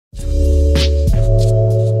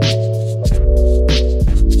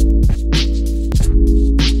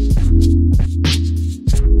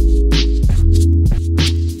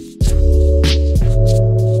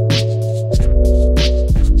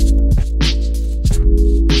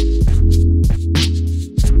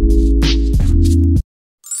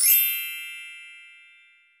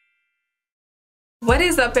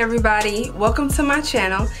up, everybody? Welcome to my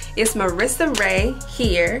channel. It's Marissa Ray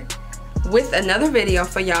here with another video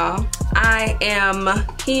for y'all. I am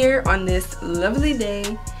here on this lovely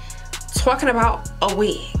day talking about a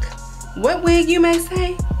wig. What wig, you may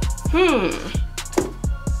say?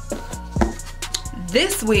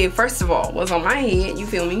 This wig, first of all, was on my head, you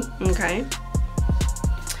feel me? Okay.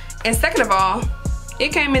 And second of all, it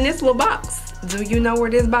came in this little box. Do you know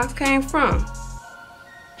where this box came from?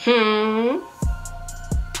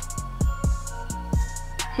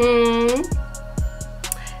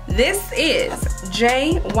 This is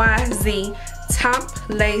JYZ Top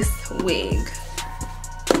Lace Wig.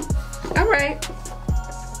 Alright.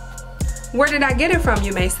 Where did I get it from,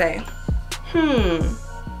 you may say?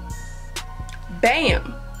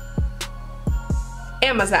 Bam.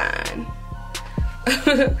 Amazon.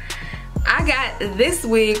 I got this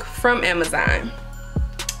wig from Amazon.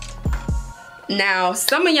 Now,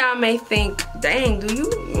 some of y'all may think, dang, do you,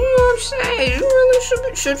 know what I'm saying? You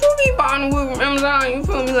really should you be buying a wig from Amazon? You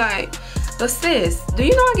feel me? Like, but sis, do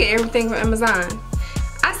you know I get everything from Amazon?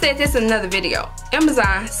 I said this in another video.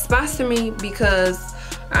 Amazon sponsor me because,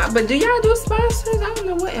 but do y'all do sponsors? I don't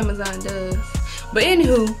know what Amazon does. But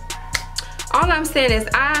anywho, all I'm saying is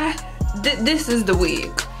this is the wig.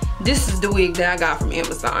 This is the wig that I got from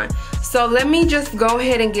Amazon. So let me just go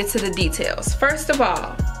ahead and get to the details. First of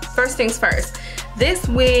all, first things first, this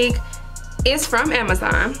wig is from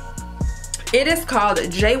Amazon. It is called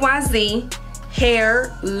JYZ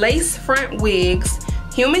Hair Lace Front Wigs,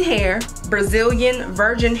 Human Hair, Brazilian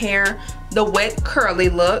Virgin Hair, the Wet Curly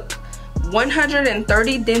Look,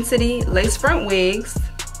 130 Density Lace Front Wigs,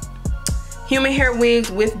 Human Hair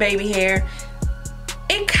Wigs with baby hair.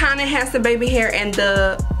 It kind of has the baby hair, and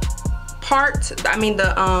the part, I mean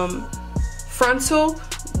the frontal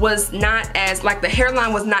was not as, like the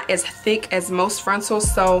hairline was not as thick as most frontals,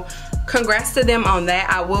 so congrats to them on that.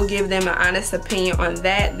 I will give them an honest opinion on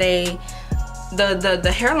that.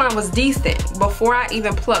 The hairline was decent before I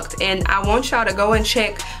even plucked, and I want y'all to go and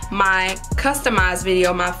check my customized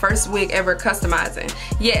video, my first wig ever customizing.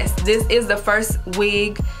 Yes, this is the first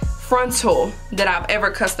wig frontal that I've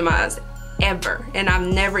ever customized ever, and I've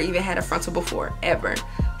never even had a frontal before ever.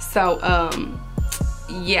 So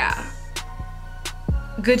yeah,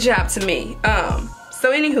 good job to me.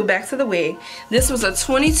 So anywho, back to the wig. This was a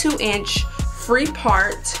 22-inch free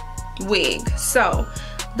part wig. So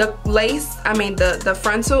the lace, I mean the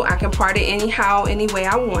frontal, I can part it anyhow, any way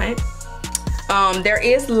I want. There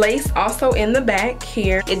is lace also in the back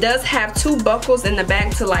here. It does have two buckles in the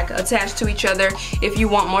back to like attach to each other if you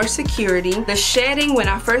want more security. The shedding when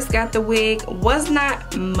I first got the wig was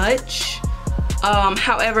not much.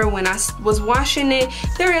 However, when I was washing it,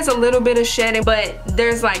 there is a little bit of shedding, but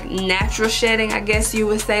there's like natural shedding, I guess you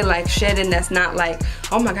would say, like shedding that's not like,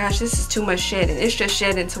 oh my gosh, this is too much shedding. It's just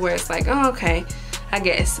shedding to where it's like, oh, okay, I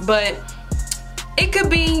guess. But it could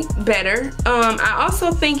be better. I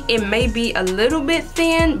also think it may be a little bit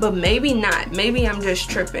thin, but maybe not. Maybe I'm just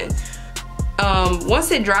tripping. Once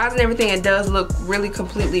it dries and everything, it does look really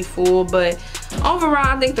completely full, but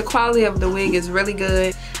overall, I think the quality of the wig is really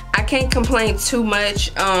good. I can't complain too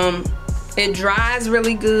much. It dries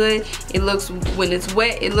really good. It looks, when it's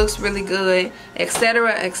wet, it looks really good,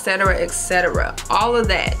 etc, etc, etc. All of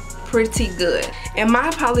that pretty good. And my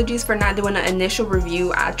apologies for not doing an initial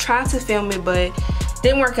review. I tried to film it, but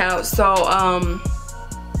didn't work out. So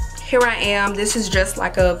here I am. This is just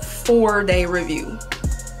like a 4-day review,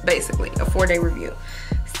 basically a 4-day review.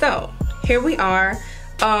 So here we are.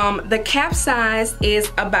 The cap size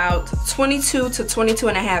is about 22 to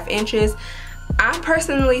 22.5 inches. I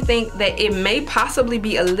personally think that it may possibly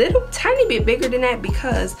be a little tiny bit bigger than that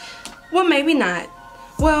because, well, maybe not.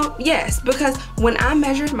 Well, yes, because when I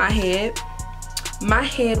measured my head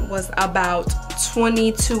was about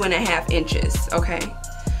 22.5 inches, okay?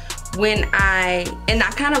 And I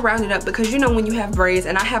kind of rounded up because, you know, when you have braids,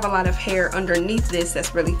 and I have a lot of hair underneath this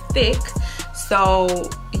that's really thick. So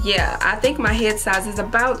yeah, I think my head size is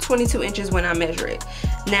about 22 inches when I measure it.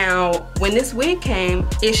 Now, when this wig came,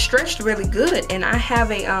 it stretched really good, and I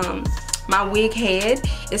have a my wig head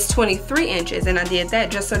is 23 inches, and I did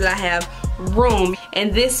that just so that I have room,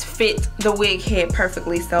 and this fit the wig head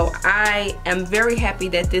perfectly. So I am very happy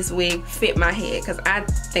that this wig fit my head because I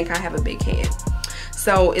think I have a big head.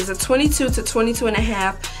 So it's a 22 to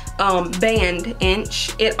 22.5 band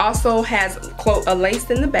inch. It also has a lace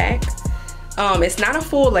in the back. It's not a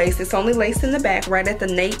full lace, it's only lace in the back right at the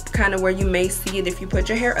nape, kind of where you may see it if you put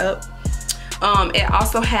your hair up. It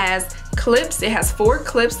also has clips. It has 4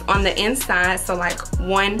 clips on the inside, so like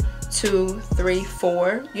 1, 2, 3,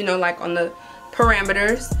 4, you know, like on the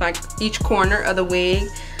parameters, like each corner of the wig.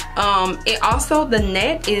 It also, the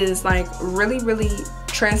net is like really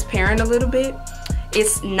transparent a little bit.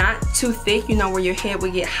 It's not too thick, you know, where your head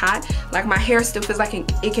would get hot. Like my hair still feels like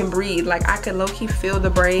it can breathe. Like I could low-key feel the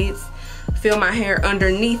braids, feel my hair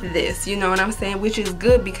underneath this, you know what I'm saying? Which is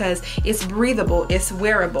good because it's breathable, it's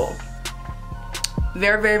wearable.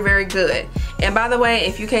 Very good. And by the way,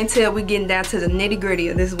 if you can't tell, we're getting down to the nitty-gritty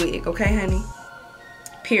of this wig, okay, honey?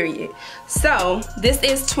 Period. So this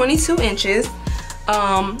is 22 inches.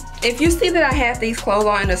 If you see that I have these clothes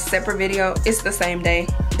on in a separate video, it's the same day,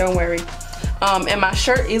 don't worry. And my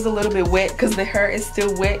shirt is a little bit wet because the hair is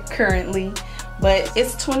still wet currently, but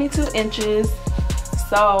it's 22 inches.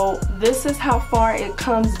 So this is how far it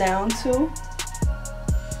comes down to.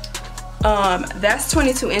 That's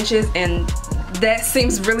 22 inches, and that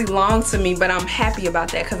seems really long to me, but I'm happy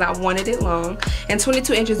about that because I wanted it long, and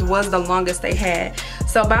 22 inches was the longest they had.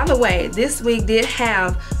 So by the way, this wig did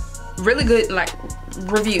have really good like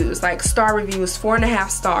reviews, like star reviews, 4.5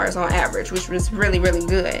 stars on average, which was really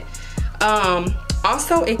good.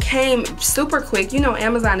 Also, it came super quick. You know,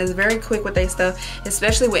 Amazon is very quick with their stuff,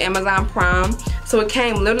 especially with Amazon Prime. So it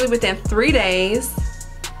came literally within 3 days.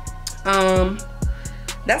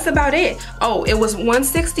 That's about it. Oh, it was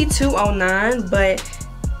 $162.09, but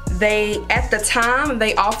they, at the time,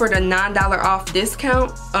 they offered a $9 off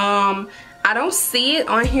discount. I don't see it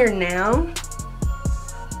on here now.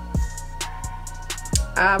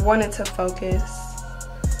 I wanted to focus.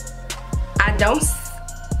 I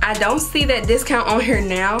don't see that discount on here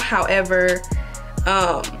now. However,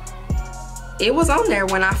 it was on there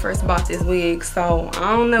when I first bought this wig, so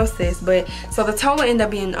I don't know, sis. But so the total ended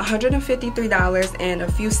up being $153 and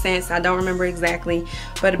a few cents. I don't remember exactly,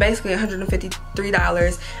 but basically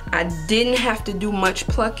 $153. I didn't have to do much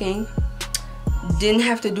plucking, didn't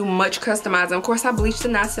have to do much customizing. Of course, I bleached the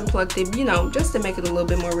knots and plucked it, you know, just to make it a little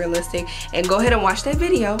bit more realistic. And go ahead and watch that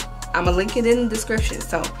video. I'm gonna link it in the description.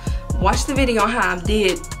 So watch the video on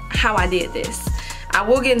how I did this. I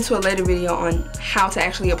will get into a later video on how to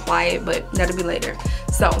actually apply it, but that'll be later.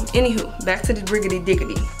 So, anywho, back to the riggedy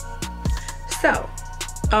diggity. So,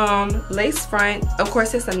 lace front. Of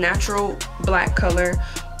course, it's a natural black color,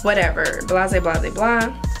 whatever. Blase, blase,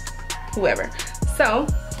 blah. Whoever. So,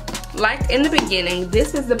 like in the beginning,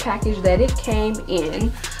 this is the package that it came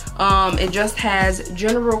in. It just has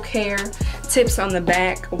general care, tips on the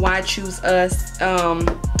back, why choose us.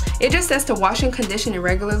 It just says to wash and condition it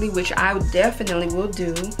regularly, which I definitely will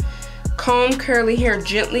do. Comb curly hair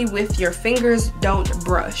gently with your fingers, don't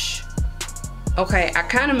brush. Okay, I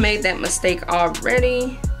kind of made that mistake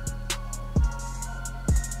already.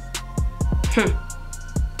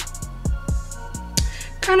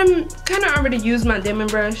 Kind of already used my Denman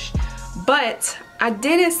brush, but I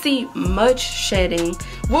didn't see much shedding.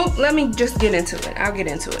 Well, let me just get into it. I'll get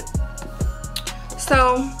into it.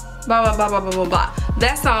 So, blah blah blah blah blah blah.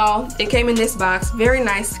 That's all. It came in this box. Very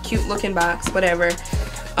nice, cute looking box, whatever.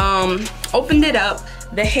 Opened it up.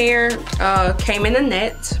 The hair came in a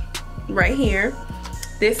net right here.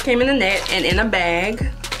 This came in a net and in a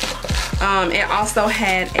bag. It also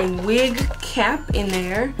had a wig cap in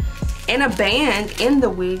there and a band in the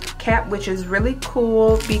wig cap, which is really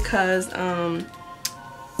cool because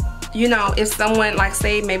you know, if someone, like,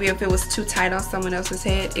 say maybe if it was too tight on someone else's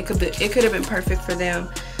head, it could have been perfect for them.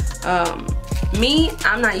 Me,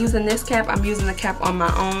 I'm not using this cap. I'm using the cap on my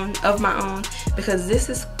own, because this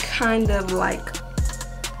is kind of like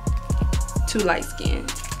too light skin.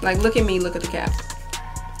 Like, look at me, look at the cap.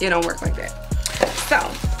 It don't work like that. So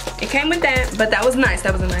it came with that, but that was nice.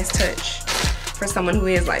 That was a nice touch for someone who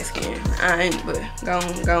is light skinned. I ain't, but go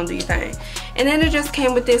on, do your thing. And then it just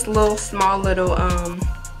came with this little small little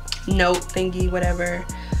note thingy, whatever.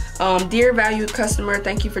 Dear valued customer,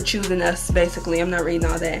 thank you for choosing us. Basically, I'm not reading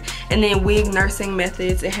all that. And then wig nursing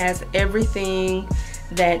methods. It has everything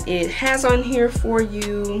that it has on here for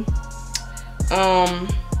you.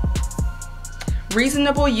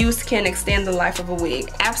 Reasonable use can extend the life of a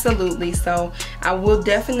wig. Absolutely. So I will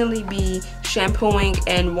definitely be shampooing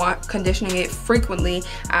and conditioning it frequently.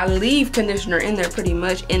 I leave conditioner in there pretty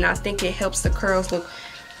much, and I think it helps the curls look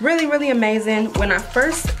really, really amazing. When I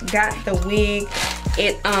first got the wig,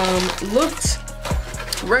 it looked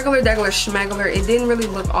regular schmegular. It didn't really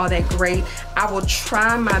look all that great. I will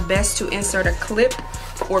try my best to insert a clip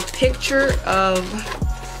or picture of,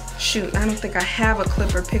 shoot, I don't think I have a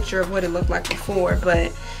clip or picture of what it looked like before,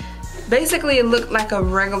 but basically it looked like a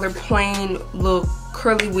regular plain little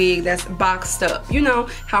curly wig that's boxed up. You know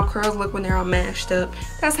how curls look when they're all mashed up?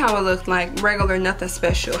 That's how it looked, like regular, nothing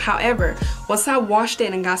special. However, once I washed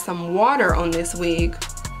it and got some water on this wig,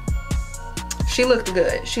 she looked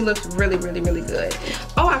good. She looked really, really, really good.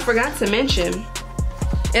 Oh, I forgot to mention,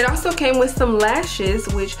 It also came with some lashes,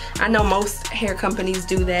 which I know most hair companies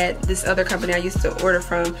do that. This other company I used to order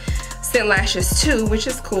from sent lashes too, which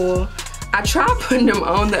is cool. I tried putting them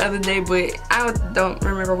on the other day, but I don't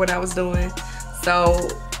remember what I was doing, so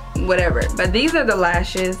whatever. But these are the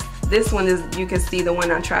lashes. This one is, you can see the one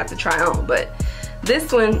I tried to try on, but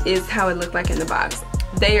this one is how it looked like in the box.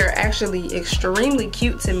 They are actually extremely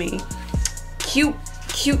cute to me. Cute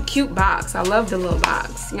box. I love the little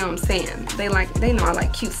box, you know what I'm saying? They know I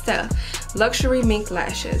like cute stuff. Luxury mink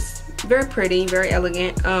lashes. Very pretty, very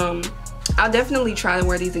elegant. I'll definitely try to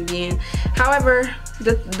wear these again. However,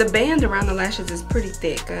 the band around the lashes is pretty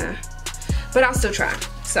thick, but I'll still try.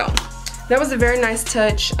 So that was a very nice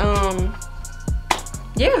touch.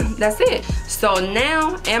 Yeah, that's it. So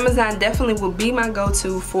now Amazon definitely will be my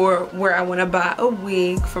go-to for where I want to buy a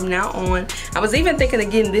wig from now on. I was even thinking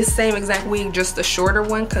of getting this same exact wig, just a shorter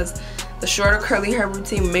one, because the shorter curly hair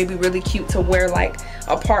routine may be really cute to wear like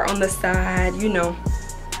a part on the side, you know,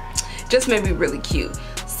 just may be really cute.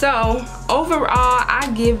 So overall,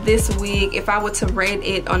 I give this wig, if I were to rate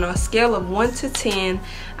it on a scale of 1 to 10,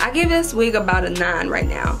 I give this wig about a 9 right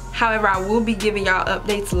now. However, I will be giving y'all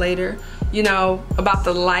updates later, you know, about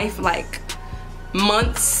the life, like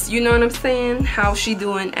months, you know what I'm saying? How she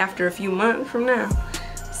doing after a few months from now.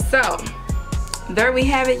 So there we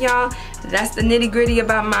have it, y'all. That's the nitty-gritty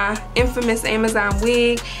about my infamous Amazon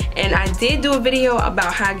wig. And I did do a video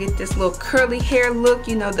about how I get this little curly hair look,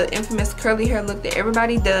 you know, the infamous curly hair look that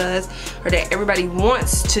everybody does, or that everybody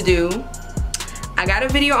wants to do. I got a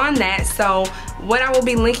video on that, so what I will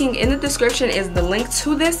be linking in the description is the link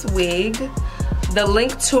to this wig, the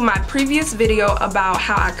link to my previous video about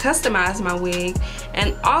how I customized my wig,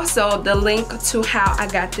 and also the link to how I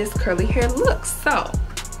got this curly hair look. So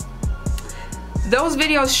those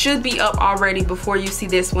videos should be up already before you see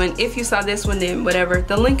this one. If you saw this one, then whatever.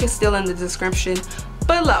 The link is still in the description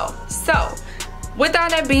below. So with all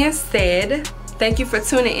that being said, thank you for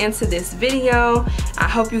tuning into this video. I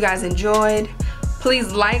hope you guys enjoyed.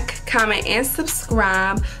 Please like, comment, and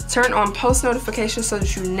subscribe. Turn on post notifications so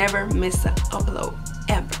that you never miss an upload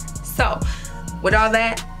ever. So with all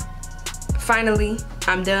that, finally,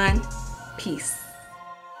 I'm done. Peace.